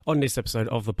On this episode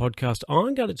of the podcast,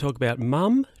 I'm going to talk about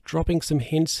Mum dropping some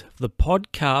hints of the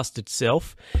podcast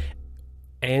itself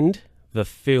and the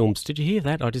films. Did you hear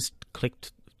that? I just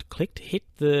hit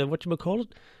the,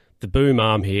 the boom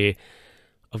arm here.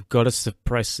 I've got to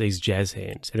suppress these jazz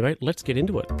hands. Anyway, let's get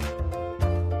into it.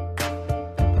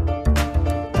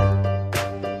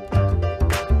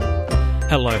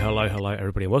 Hello,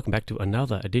 everybody, and welcome back to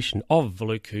another edition of the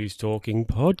Luke Who's Talking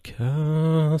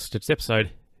podcast. It's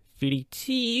episode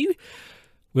 52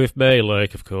 with me,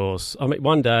 Luke, of course. I mean,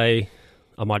 one day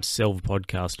I might sell the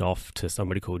podcast off to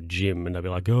somebody called Jim, and they'll be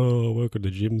like, "Oh, I work on the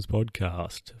Jim's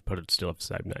podcast," but it still have the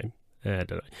same name. I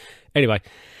don't know. Anyway,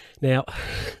 now,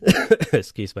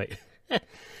 excuse me. Let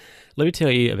me tell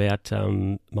you about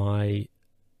my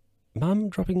mum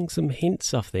dropping some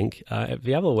hints, I think,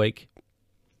 the other week.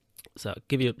 So I'll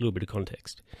give you a little bit of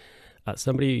context.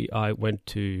 Somebody I went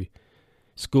to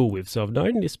school with, so I've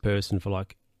known this person for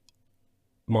like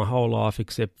my whole life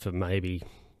except for maybe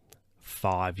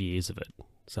 5 years of it.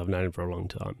 So I've known him for a long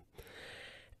time.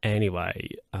 Anyway,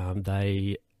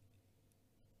 they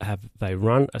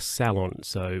run a salon,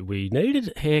 so we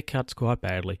needed haircuts quite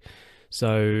badly.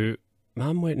 So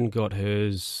Mum went and got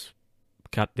hers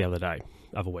cut the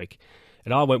other week.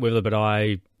 And I went with her, but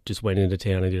I just went into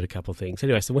town and did a couple of things.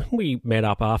 Anyway, so when we met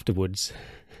up afterwards,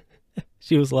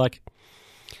 she was like,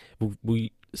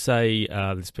 we say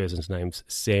this person's name's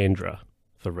Sandra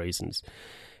for reasons.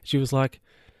 She was like,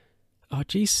 "Oh,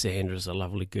 geez, Sandra's a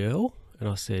lovely girl." And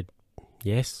I said,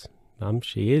 "Yes, Mum,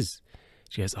 she is."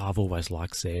 She goes, "Oh, I've always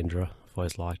liked Sandra. I've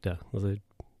always liked her." I said,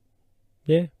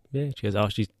 Yeah. She goes, "Oh,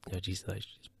 she's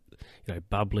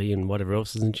bubbly and whatever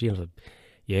else, isn't she?" I said,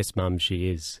 "Yes, Mum,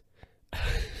 she is."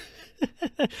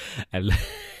 and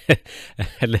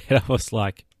then I was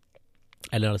like,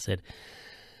 and then I said,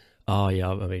 "Oh,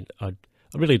 yeah, I mean, I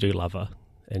really do love her."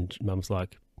 And Mum's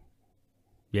like,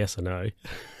 "Yes, I know."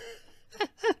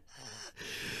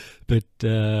 But,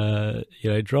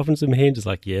 dropping some hints is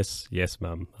like, yes,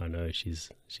 Mum, I know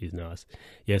she's nice.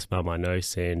 Yes, Mum, I know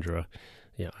Sandra.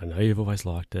 Yeah, I know you've always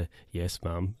liked her. Yes,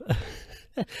 Mum.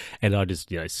 And I just,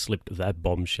 slipped that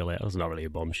bombshell out. It was not really a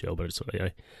bombshell, but it sort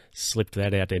of, slipped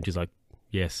that out. And she's like,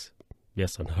 yes,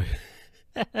 I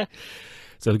know.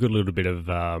 So a good little bit of,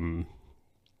 I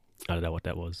don't know what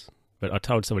that was. But I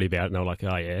told somebody about it and they were like,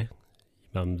 "Oh, yeah,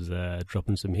 Mum's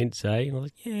dropping some hints, eh?" And I was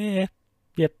like, "Yeah,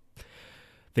 yep." I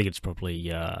think it's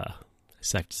probably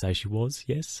safe to say she was,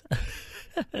 yes.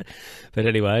 But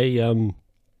anyway,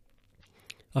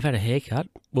 I've had a haircut.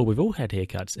 Well, we've all had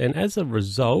haircuts. And as a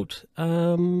result,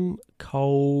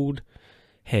 cold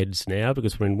heads now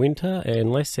because we're in winter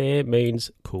and less hair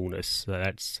means coolness. So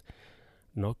that's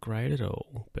not great at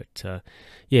all. But,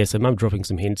 so Mum dropping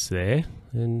some hints there.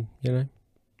 And,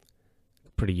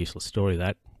 pretty useless story,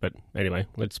 that. But anyway,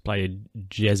 let's play a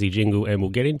jazzy jingle and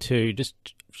we'll get into just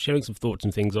sharing some thoughts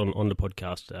and things on the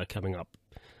podcast coming up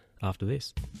after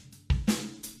this.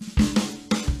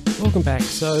 Welcome back.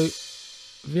 So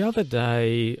the other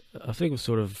day, I think it was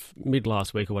sort of mid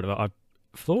last week or whatever, I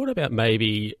thought about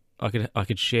maybe I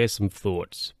could share some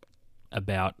thoughts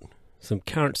about some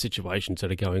current situations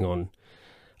that are going on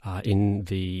in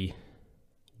the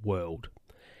world.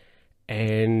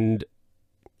 And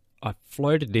I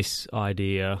floated this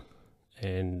idea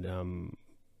and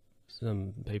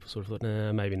some people sort of thought,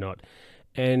 nah, maybe not.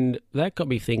 And that got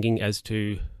me thinking as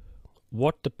to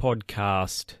what the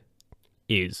podcast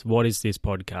is. What is this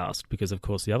podcast? Because, of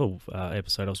course, the other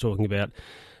episode I was talking about,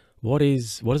 what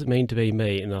does it mean to be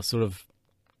me? And I sort of,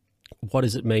 what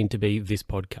does it mean to be this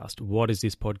podcast? What is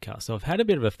this podcast? So I've had a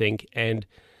bit of a think, and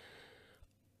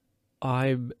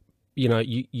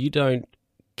you don't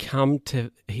come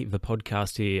to the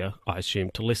podcast here, I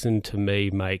assume, to listen to me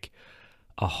make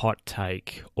a hot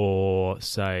take or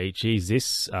say, geez,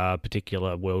 this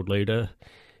particular world leader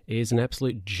is an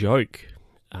absolute joke.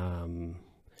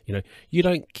 You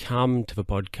don't come to the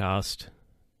podcast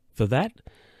for that.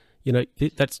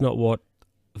 That's not what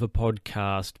the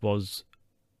podcast was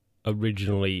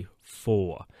originally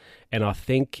for. And I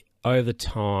think over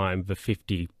time, the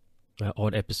 50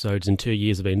 odd episodes in 2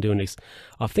 years I've been doing this,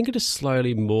 I think it has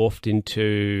slowly morphed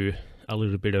into a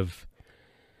little bit of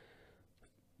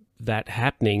that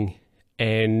happening,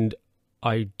 and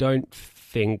I don't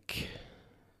think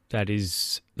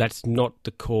that's not the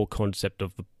core concept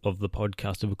of the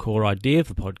podcast, of the core idea of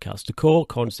the podcast. The core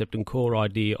concept and core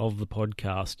idea of the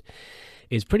podcast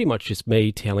is pretty much just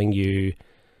me telling you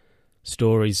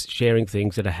stories, sharing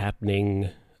things that are happening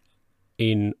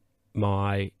in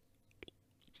my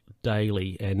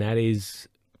daily, and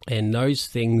those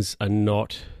things are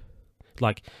not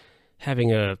like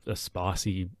having a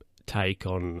spicy take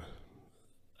on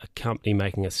a company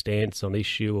making a stance on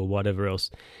issue or whatever else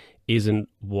isn't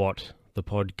what the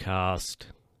podcast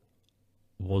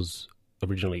was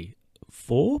originally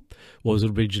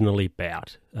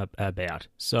about.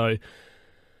 So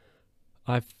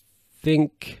I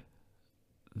think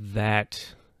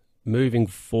that moving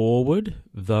forward,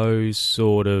 those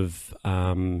sort of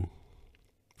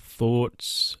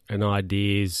thoughts and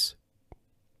ideas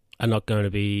are not going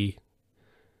to be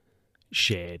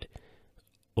shared,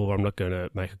 or I'm not going to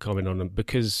make a comment on them,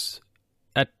 because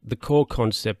at the core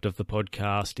concept of the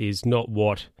podcast is not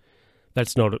what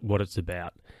it's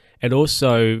about. And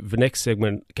also the next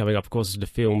segment coming up, of course, is the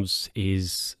films,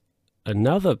 is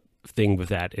another thing with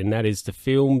that, and that is the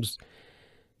films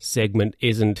segment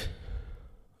isn't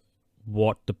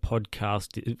what the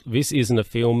podcast is. This isn't a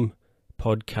film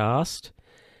podcast.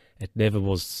 It never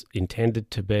was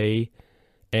intended to be.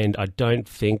 And I don't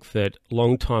think that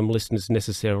long-time listeners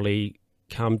necessarily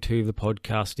come to the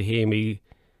podcast to hear me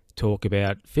talk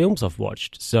about films I've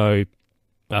watched. So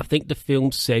I think the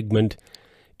film segment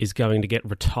is going to get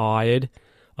retired.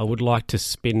 I would like to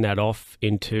spin that off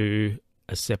into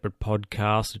a separate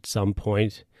podcast at some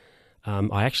point.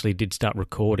 I actually did start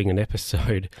recording an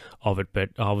episode of it, but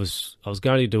I was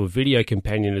going to do a video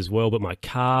companion as well, but my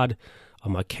card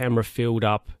on my camera filled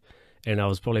up, and I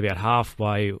was probably about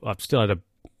halfway. I still had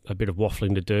a bit of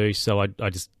waffling to do, so I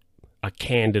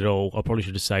canned it all. I probably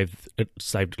should have saved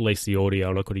at least the audio,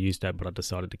 and I could have used that, but I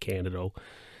decided to can it all.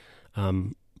 So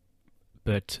I'm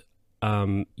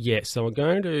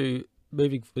going to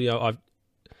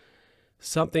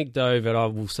something though that I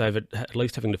will say that at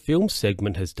least having the film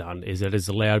segment has done is that it has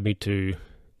allowed me to,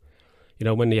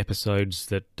 when the episodes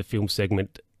that the film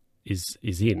segment is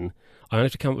in, I only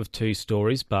have to come up with 2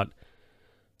 stories, but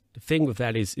the thing with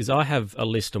that is I have a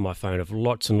list on my phone of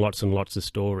lots and lots and lots of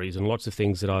stories and lots of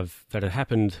things that had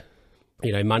happened,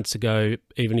 months ago,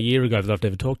 even a year ago, that I've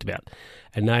never talked about.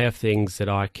 And they are things that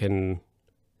I can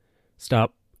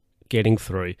start getting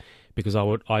through, because I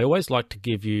always like to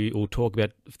give you or talk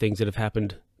about things that have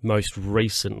happened most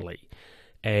recently.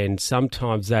 And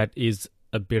sometimes that is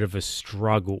a bit of a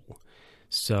struggle.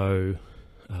 So,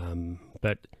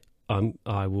 but I'm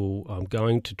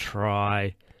going to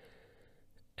try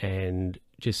and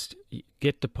just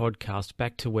get the podcast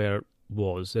back to where it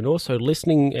was. And also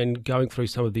listening and going through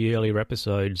some of the earlier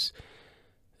episodes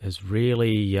has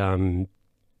really,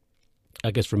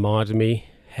 reminded me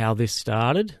how this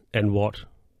started and what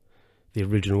the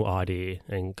original idea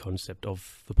and concept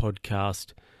of the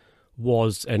podcast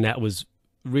was. And that was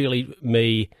really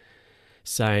me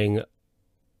saying,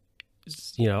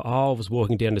 I was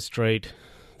walking down the street,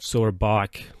 saw a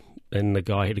bike, and the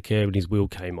guy hit a curb and his wheel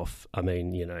came off. I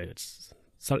mean, it's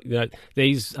something,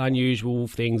 these unusual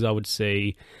things I would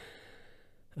see,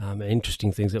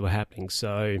 interesting things that were happening. So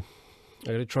I'm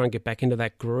going to try and get back into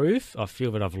that groove. I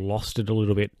feel that I've lost it a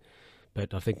little bit,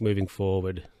 but I think moving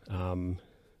forward,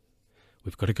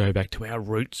 we've got to go back to our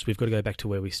roots. We've got to go back to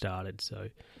where we started. So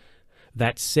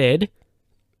that said,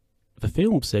 the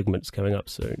film segment's coming up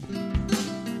soon.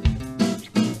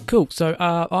 Cool. So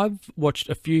I've watched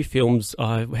a few films.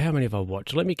 How many have I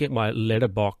watched? Let me get my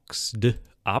Letterboxd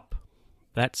up.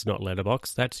 That's not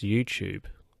Letterboxd. That's YouTube.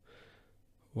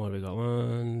 What have we got?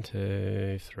 1,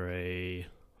 2, 3,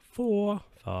 4,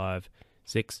 5,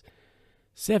 6,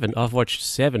 7. I've watched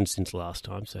 7 since last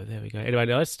time, so there we go. Anyway,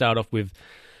 now let's start off with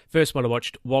first one I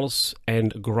watched, Wallace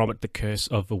and Gromit: The Curse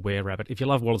of the Were-Rabbit. If you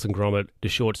love Wallace and Gromit, the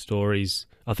short stories,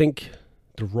 I think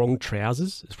The Wrong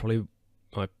Trousers is probably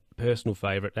my personal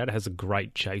favourite. That has a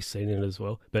great chase scene in it as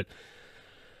well. But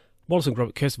Wallace and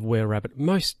Gromit: Curse of the Were-Rabbit,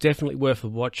 most definitely worth a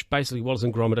watch. Basically, Wallace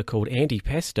and Gromit are called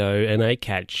anti-pesto, and they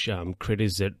catch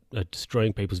critters that are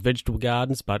destroying people's vegetable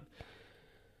gardens, but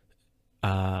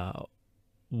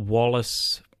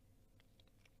Wallace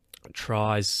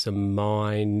tries some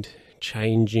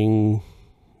mind-changing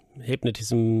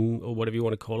hypnotism, or whatever you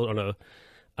want to call it, on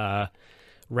a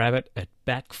rabbit. It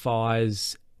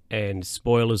backfires, and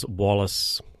spoilers,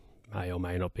 Wallace may or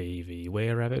may not be the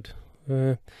were-rabbit.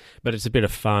 But it's a bit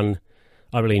of fun.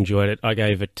 I really enjoyed it. I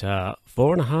gave it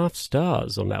 4.5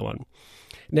 stars on that one.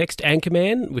 Next,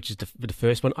 Anchorman, which is the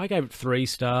first one. I gave it 3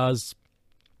 stars.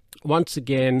 Once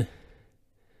again,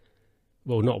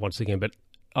 well, not once again, but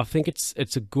I think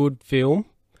it's a good film.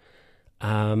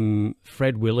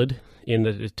 Fred Willard in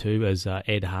it too as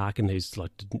Ed Harkin, who's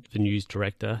like the news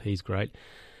director. He's great.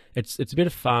 It's a bit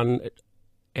of fun,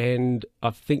 and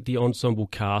I think the ensemble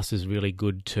cast is really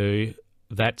good too.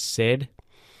 That said,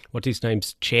 what's his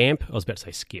name's Champ? I was about to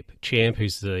say Skip. Champ,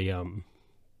 who's the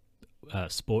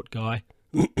sport guy.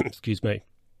 Excuse me.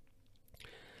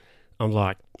 I'm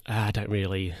like, I don't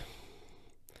really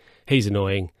He's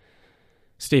annoying.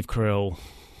 Steve Carell,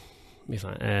 he's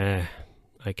like,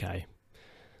 okay.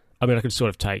 I mean, I could sort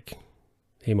of take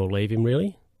him or leave him,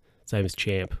 really. Same as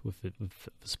Champ with the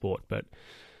sport, but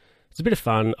it's a bit of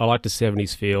fun. I like the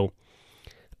 70s feel.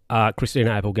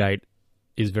 Christina Applegate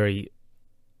is very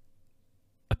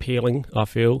appealing, I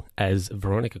feel, as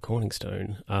Veronica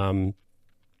Corningstone.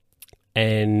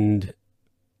 And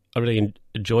I really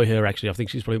enjoy her, actually. I think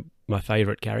she's probably my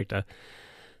favourite character.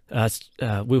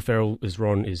 Will Ferrell as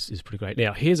Ron is pretty great.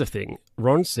 Now, here's the thing.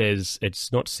 Ron says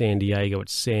it's not San Diego,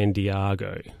 it's San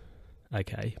Diego.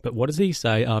 Okay, but what does he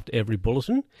say after every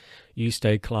bulletin? You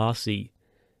stay classy,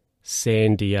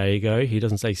 San Diego. He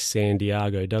doesn't say San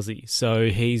Diego, does he? So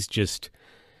he's just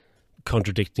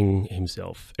contradicting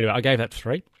himself. Anyway, I gave that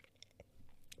 3.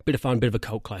 Bit of fun, bit of a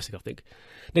cult classic, I think.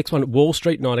 Next one, Wall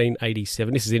Street,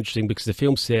 1987. This is interesting because the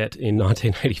film's set in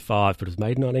 1985, but it was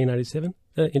made in 1987.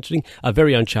 Interesting. A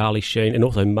very own Charlie Sheen, and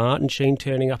also Martin Sheen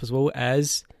turning up as well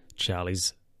as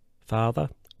Charlie's father.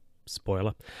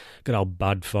 Spoiler. Good old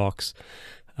Bud Fox.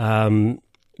 Gordon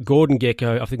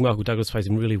Gekko. I think Michael Douglas plays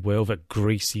him really well, that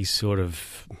greasy sort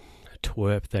of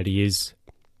twerp that he is.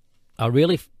 I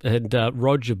really had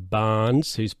Roger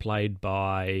Barnes, who's played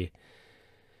by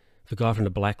the guy from The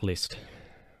Blacklist,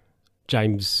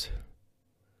 James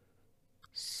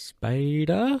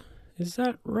Spader. Is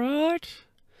that right?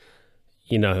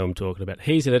 You know who I'm talking about.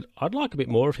 He's in it. I'd like a bit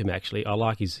more of him, actually. I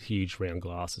like his huge round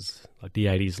glasses, like the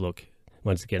 80s look.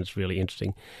 Once again, it's really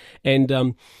interesting. And,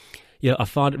 I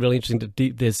find it really interesting that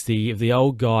there's the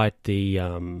old guy at the...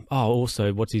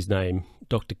 also, what's his name?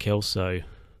 Dr. Kelso.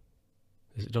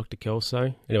 Is it Dr.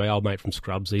 Kelso? Anyway, old mate from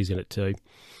Scrubs, he's in it too.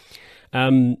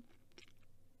 But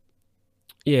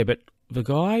the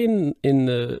guy in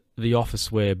the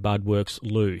office where Bud works,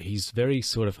 Lou, he's very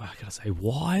sort of, I gotta say,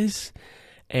 wise.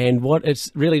 And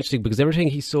it's really interesting because everything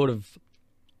he sort of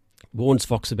warns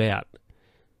Fox about,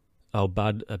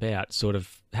 Bud about, sort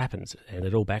of happens, and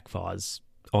it all backfires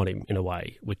on him in a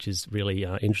way, which is really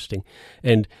interesting.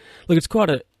 And look, it's quite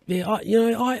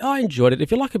I enjoyed it.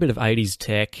 If you like a bit of 80s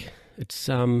tech, it's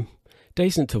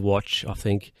decent to watch, I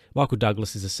think. Michael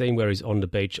Douglas is a scene where he's on the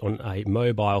beach on a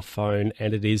mobile phone,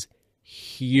 and it is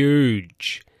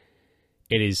huge.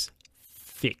 It is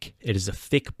thick. It is a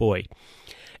thick boy.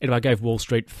 Anyway, I gave Wall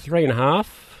Street 3.5.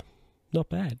 Not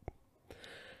bad.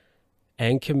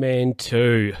 Anchorman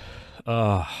 2.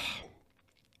 Oh,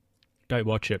 don't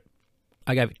watch it.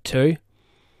 I gave it 2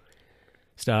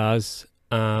 stars.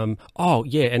 And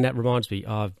that reminds me,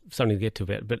 I've something to get to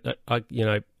about, but I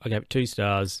gave it 2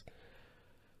 stars.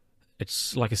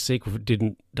 It's like a sequel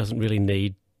that doesn't really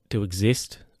need to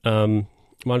exist. One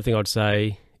thing I'd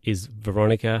say is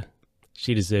Veronica.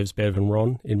 She deserves better than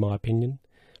Ron, in my opinion,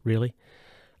 really.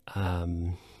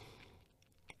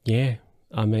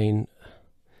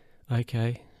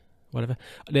 Okay, whatever.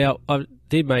 Now, I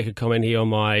did make a comment here on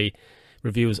my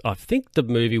reviewers. I think the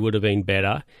movie would have been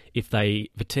better if the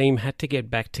team had to get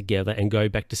back together and go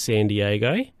back to San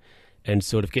Diego and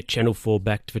sort of get Channel 4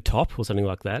 back to the top or something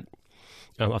like that.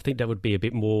 I think that would be a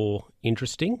bit more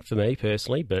interesting for me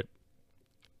personally, but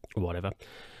whatever.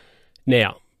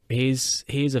 Now, here's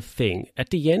a thing. At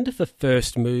the end of the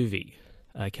first movie,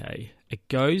 okay, it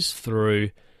goes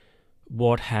through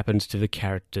what happens to the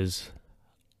characters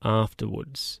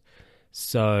afterwards.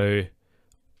 So,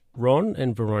 Ron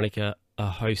and Veronica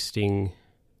are hosting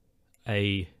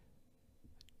a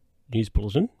news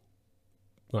bulletin,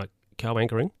 like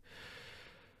co-anchoring.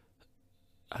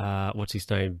 What's his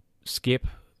name?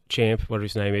 Champ, whatever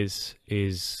his name is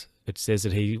it says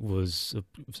that he was a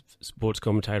sports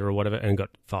commentator or whatever and got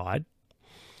fired.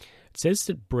 It says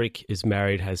that Brick is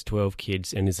married, has 12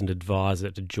 kids, and is an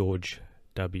advisor to George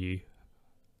W.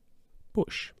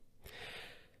 Bush.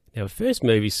 Now, the first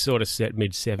movie's sort of set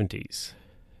mid-70s.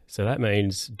 So that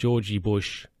means Georgie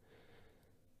Bush...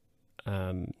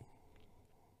 now,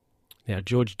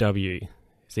 George W.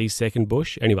 is he second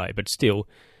Bush? Anyway, but still,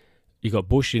 you got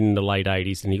Bush in the late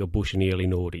 80s and you got Bush in the early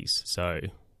noughties. So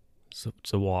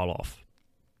it's a while off.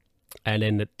 And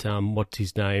then what's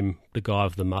his name? The guy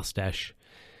with the mustache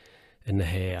and the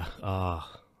hair.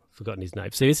 Forgotten his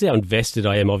name. See, this is how invested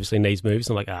I am, obviously, in these movies.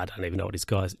 I'm like, I don't even know what this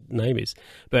guy's name is.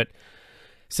 But it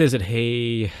says that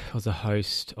he was a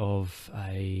host of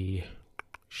a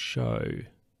show,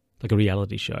 like a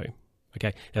reality show.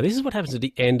 Okay, now this is what happens at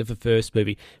the end of the first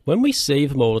movie. When we see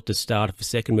them all at the start of the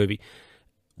second movie,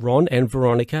 Ron and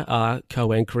Veronica are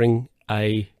co-anchoring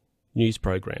a news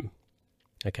program.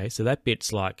 Okay, so that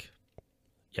bit's like,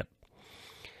 yep.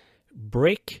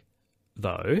 Brick,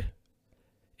 though,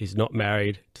 is not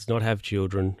married, does not have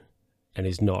children, and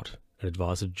is not an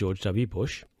advisor to George W.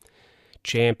 Bush.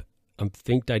 Champ, I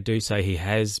think they do say he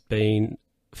has been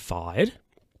fired.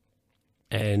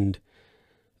 And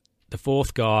the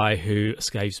fourth guy who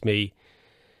escapes me,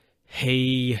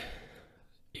 he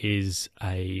is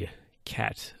a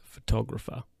cat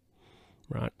photographer,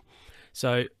 right?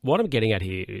 So what I'm getting at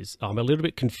here is I'm a little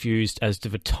bit confused as to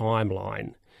the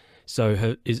timeline.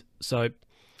 So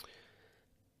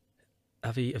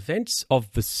are the events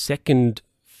of the second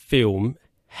film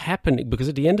happening? Because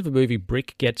at the end of the movie,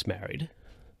 Brick gets married.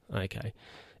 Okay.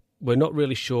 We're not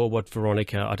really sure what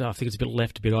Veronica... I think it's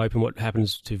left a bit open what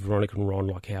happens to Veronica and Ron,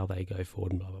 like how they go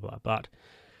forward and blah, blah, blah. But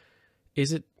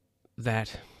is it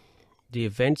that the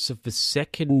events of the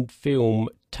second film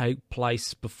take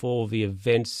place before the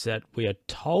events that we are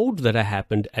told that have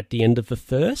happened at the end of the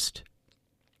first?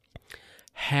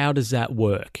 How does that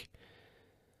work?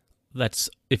 That's,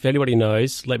 if anybody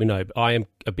knows, let me know. But I am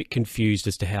a bit confused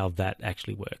as to how that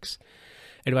actually works.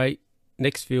 Anyway,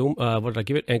 next film, what did I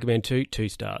give it? Anchorman 2, 2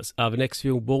 stars. The next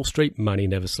film, Wall Street, Money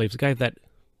Never Sleeps. I gave that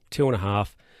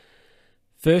 2.5.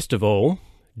 First of all,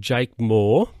 Jake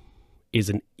Moore is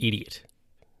an idiot.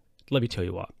 Let me tell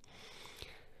you why.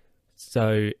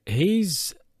 So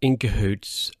he's in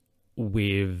cahoots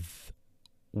with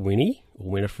Winnie,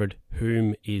 or Winifred,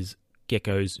 whom is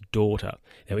Gecko's daughter.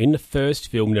 Now, in the first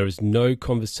film, there is no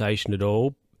conversation at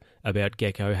all about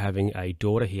Gecko having a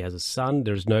daughter. He has a son.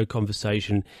 There is no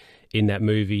conversation in that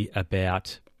movie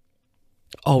about,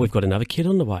 oh, we've got another kid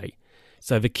on the way.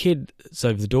 So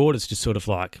the daughter's just sort of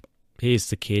like, here's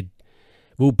the kid.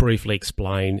 We'll briefly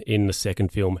explain in the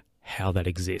second film how that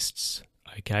exists.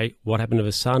 Okay, what happened to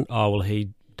the son? Oh, well, he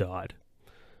died.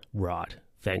 Right,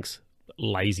 thanks.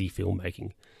 Lazy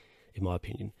filmmaking, in my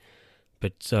opinion.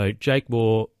 But so Jake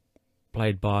Moore,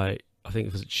 played by, I think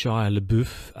it was Shia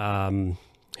LaBeouf,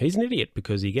 he's an idiot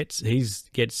because he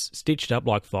gets stitched up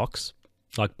like Fox,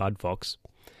 like Bud Fox.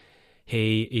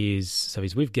 He's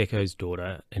with Gecko's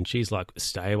daughter, and she's like,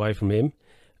 stay away from him,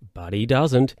 but he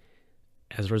doesn't.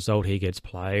 As a result, he gets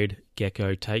played.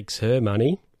 Gecko takes her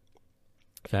money.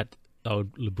 That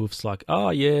old LaBeouf's like,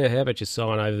 oh yeah, how about you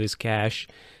sign over this cash,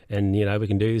 and we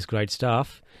can do this great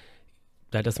stuff.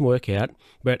 That doesn't work out.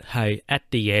 But hey, at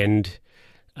the end,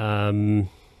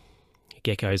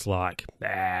 Gecko's like,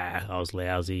 I was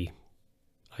lousy.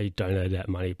 I don't know that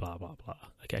money, blah, blah, blah.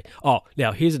 Okay. Oh,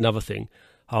 now here's another thing.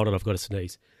 Hold on, I've got to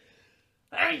sneeze.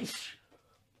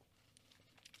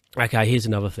 Okay, here's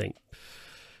another thing.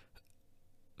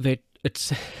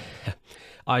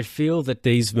 I feel that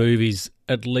these movies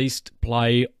at least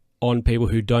play on people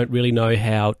who don't really know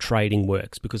how trading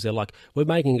works, because they're like, we're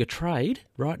making a trade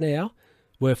right now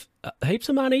worth heaps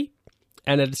of money,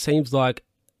 and it seems like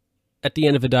at the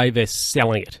end of the day they're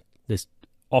selling it. They're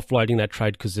offloading that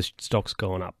trade because the stock's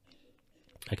gone up.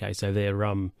 Okay, so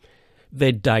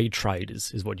they're day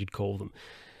traders is what you'd call them.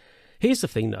 Here's the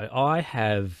thing though,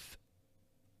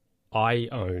 I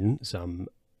own some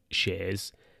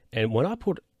shares, and when I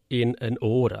put in an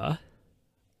order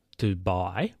to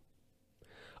buy,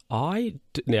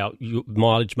 now your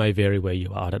mileage may vary where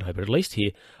you are, I don't know, but at least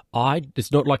here,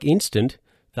 it's not like instant.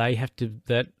 They have to,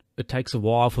 it takes a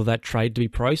while for that trade to be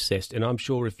processed. And I'm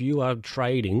sure if you are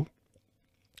trading,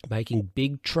 making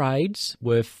big trades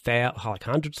worth like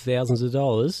hundreds of thousands of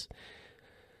dollars,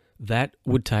 that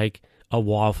would take a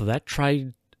while for that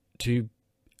trade to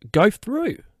go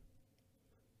through.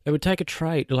 It would take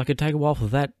it'd take a while for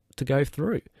that to go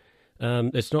through.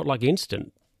 It's not like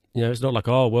instant. It's not like,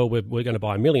 oh, well, we're going to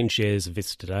buy 1 million shares of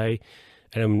this today,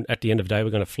 and at the end of the day, we're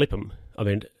going to flip them. I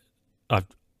mean, I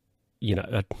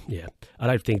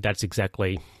don't think that's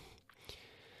exactly...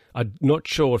 I'm not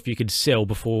sure if you could sell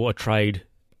before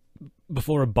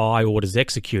a buy order is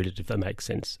executed, if that makes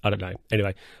sense. I don't know.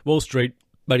 Anyway, Wall Street,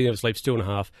 Money Never Sleeps,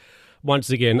 2.5. Once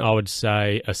again, I would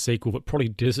say a sequel that probably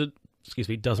doesn't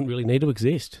really need to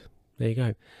exist. There you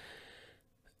go.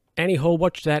 Annie Hall,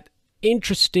 watch that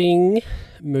interesting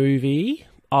movie.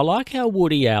 I like how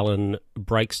Woody Allen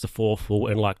breaks the fourth wall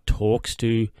and talks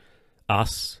to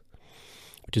us,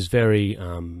 which is very,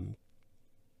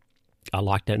 I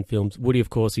like that in films. Woody,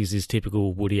 of course, is his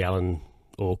typical Woody Allen,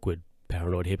 awkward,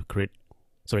 paranoid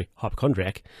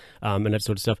hypochondriac, and that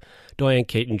sort of stuff. Diane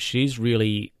Keaton, she's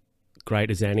really great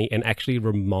as Annie, and actually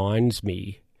reminds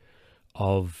me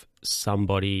of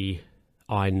somebody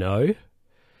I know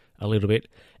a little bit.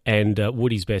 And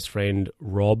Woody's best friend,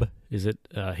 Rob, is it?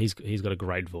 He's got a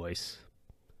great voice.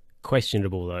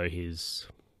 Questionable though his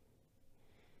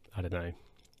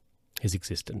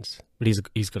existence, but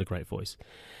he's got a great voice.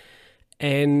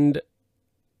 And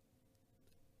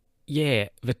yeah,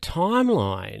 the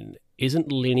timeline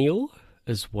isn't linear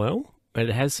as well, and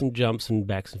it has some jumps and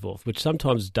backs and forth, which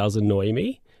sometimes does annoy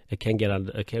me.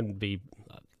 It can be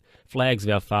Flags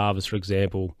of Our Fathers, for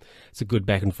example. It's a good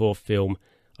back and forth film.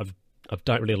 I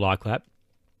don't really like that.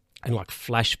 And like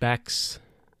flashbacks,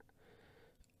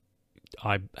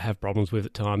 I have problems with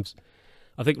at times.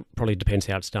 I think it probably depends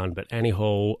how it's done, but Annie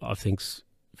Hall, I think's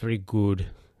very good.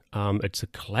 It's a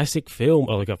classic film.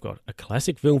 Oh, look, I've got a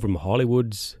classic film from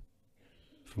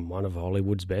one of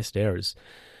Hollywood's best eras.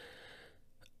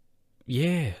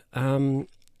 Yeah,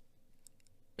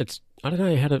 it's, I don't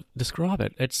know how to describe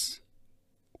it.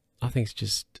 I think it's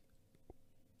just,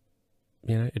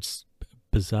 it's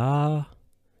bizarre.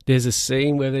 There's a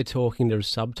scene where they're talking, there's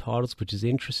subtitles, which is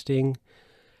interesting.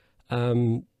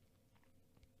 Yeah,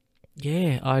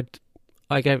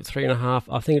 I gave it 3.5.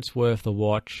 I think it's worth a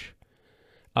watch.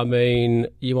 I mean,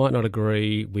 you might not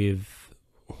agree with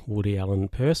Woody Allen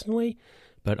personally,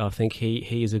 but I think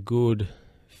he is a good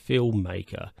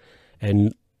filmmaker.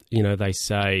 And, they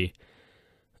say,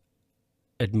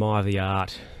 admire the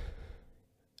art,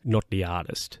 not the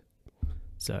artist.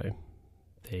 So,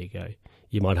 there you go.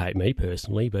 You might hate me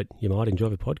personally, but you might enjoy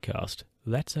the podcast.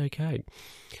 That's okay.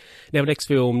 Now, the next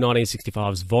film,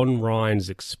 1965's Von Ryan's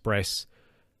Express.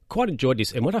 Quite enjoyed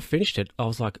this, and when I finished it, I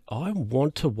was like, I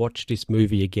want to watch this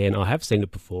movie again. I have seen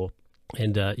it before,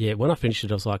 and when I finished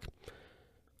it, I was like,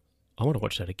 I want to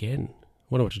watch that again.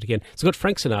 It's got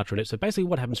Frank Sinatra in it. So basically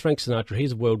what happens, Frank Sinatra,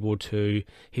 he's a World War II,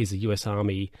 he's a US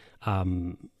Army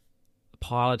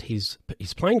pilot. His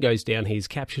plane goes down, he's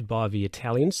captured by the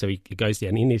Italians, so he goes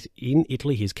down in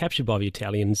Italy, he's captured by the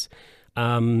Italians.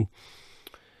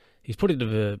 He's put into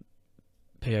the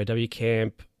POW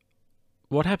camp.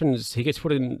 What happens, he gets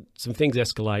put in, some things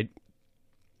escalate,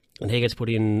 and he gets put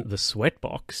in the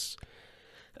sweatbox.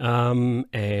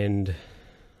 And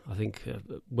I think,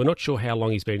 we're not sure how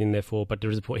long he's been in there for, but there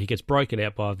is a point, he gets broken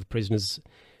out by the prisoners,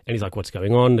 and he's like, what's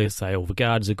going on? They say all the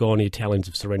guards are gone, the Italians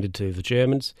have surrendered to the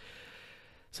Germans,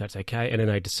 so that's okay. And then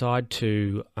they decide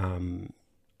to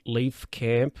leave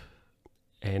camp,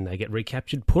 and they get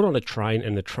recaptured, put on a train,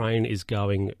 and the train is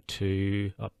going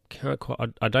to,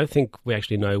 I don't think we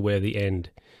actually know where the end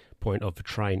point of the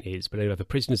train is, but anyway, the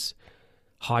prisoners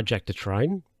hijack the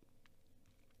train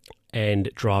and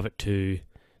drive it to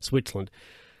Switzerland.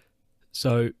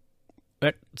 So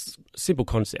that's a simple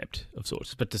concept of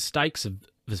sorts, but the stakes are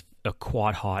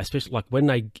quite high, especially like when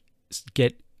they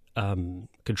get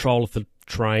control of the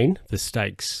train, the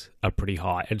stakes are pretty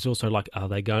high. And it's also like, are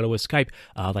they going to escape?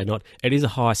 Are they not? It is a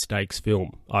high stakes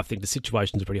film. I think the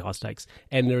situations are pretty high stakes.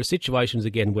 And there are situations,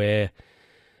 again, where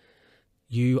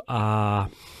you are,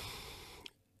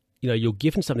 you're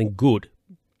given something good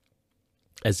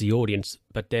as the audience,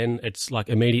 but then it's like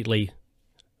immediately,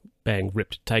 bang,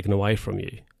 ripped, taken away from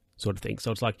you, sort of thing.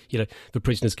 So it's like, the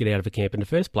prisoners get out of the camp in the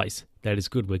first place. That is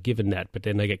good, we're given that, but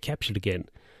then they get captured again.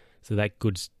 So that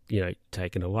good's,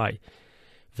 taken away.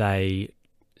 They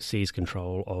seize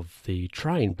control of the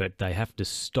train, but they have to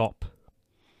stop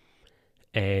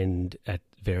and at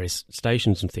various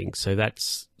stations and things. So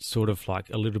that's sort of like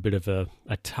a little bit of a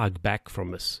tug back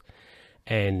from us.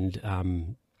 And,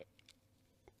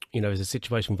 there's a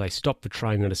situation where they stop the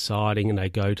train at a siding and they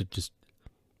go to just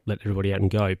let everybody out and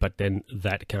go, but then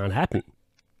that can't happen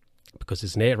because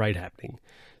there's an air raid happening.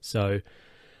 So,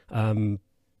 and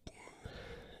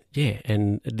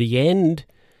the end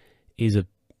is a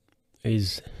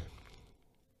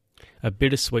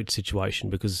bittersweet situation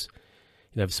because,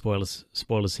 spoilers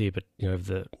here, but,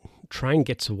 the train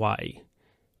gets away,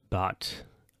 but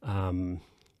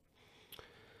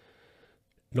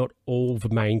not all the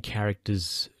main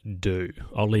characters do.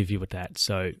 I'll leave you with that.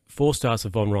 So 4 stars for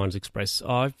Von Ryan's Express.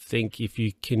 I think if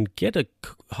you can get a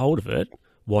hold of it,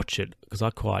 watch it, because I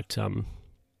quite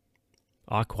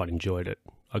enjoyed it.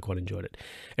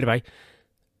 Anyway,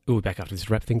 we'll be back after this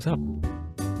to wrap things up.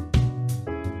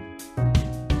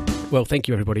 Well, thank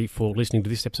you everybody for listening to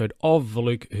this episode of the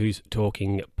Luke Who's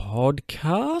Talking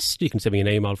podcast. You can send me an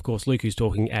email, of course,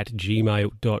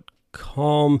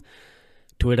 lukewho'stalking@gmail.com.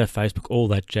 Twitter, Facebook, all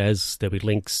that jazz. There'll be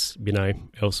links,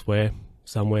 elsewhere,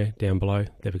 somewhere down below.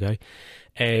 There we go.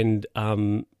 And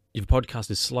your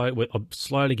podcast is slow. I'm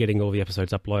slowly getting all the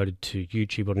episodes uploaded to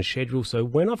YouTube on a schedule. So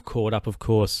when I've caught up, of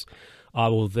course, I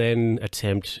will then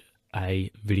attempt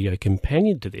a video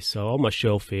companion to this. So on my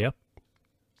shelf here,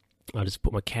 I just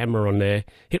put my camera on there,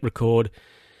 hit record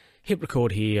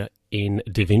here in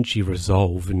DaVinci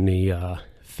Resolve in the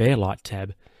Fairlight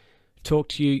tab, talk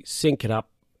to you, sync it up,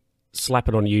 slap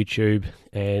it on YouTube,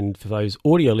 and for those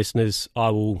audio listeners, I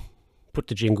will put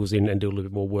the jingles in and do a little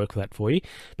bit more work for that for you.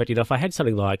 But, if I had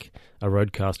something like a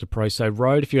Rodecaster Pro, so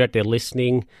Rode, if you're out there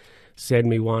listening, send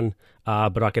me one,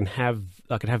 but I can have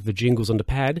the jingles on the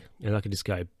pad, and I can just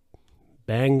go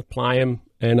bang, play them,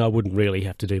 and I wouldn't really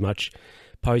have to do much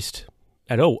post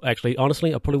at all. Actually,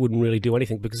 honestly, I probably wouldn't really do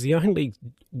anything because the only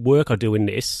work I do in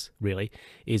this, really,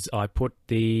 is I put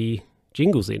the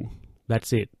jingles in.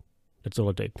 That's it. That's all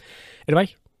I do.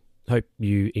 Anyway, hope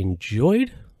you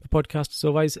enjoyed the podcast as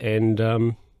always, and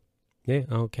yeah,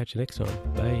 I'll catch you next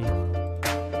time. Bye.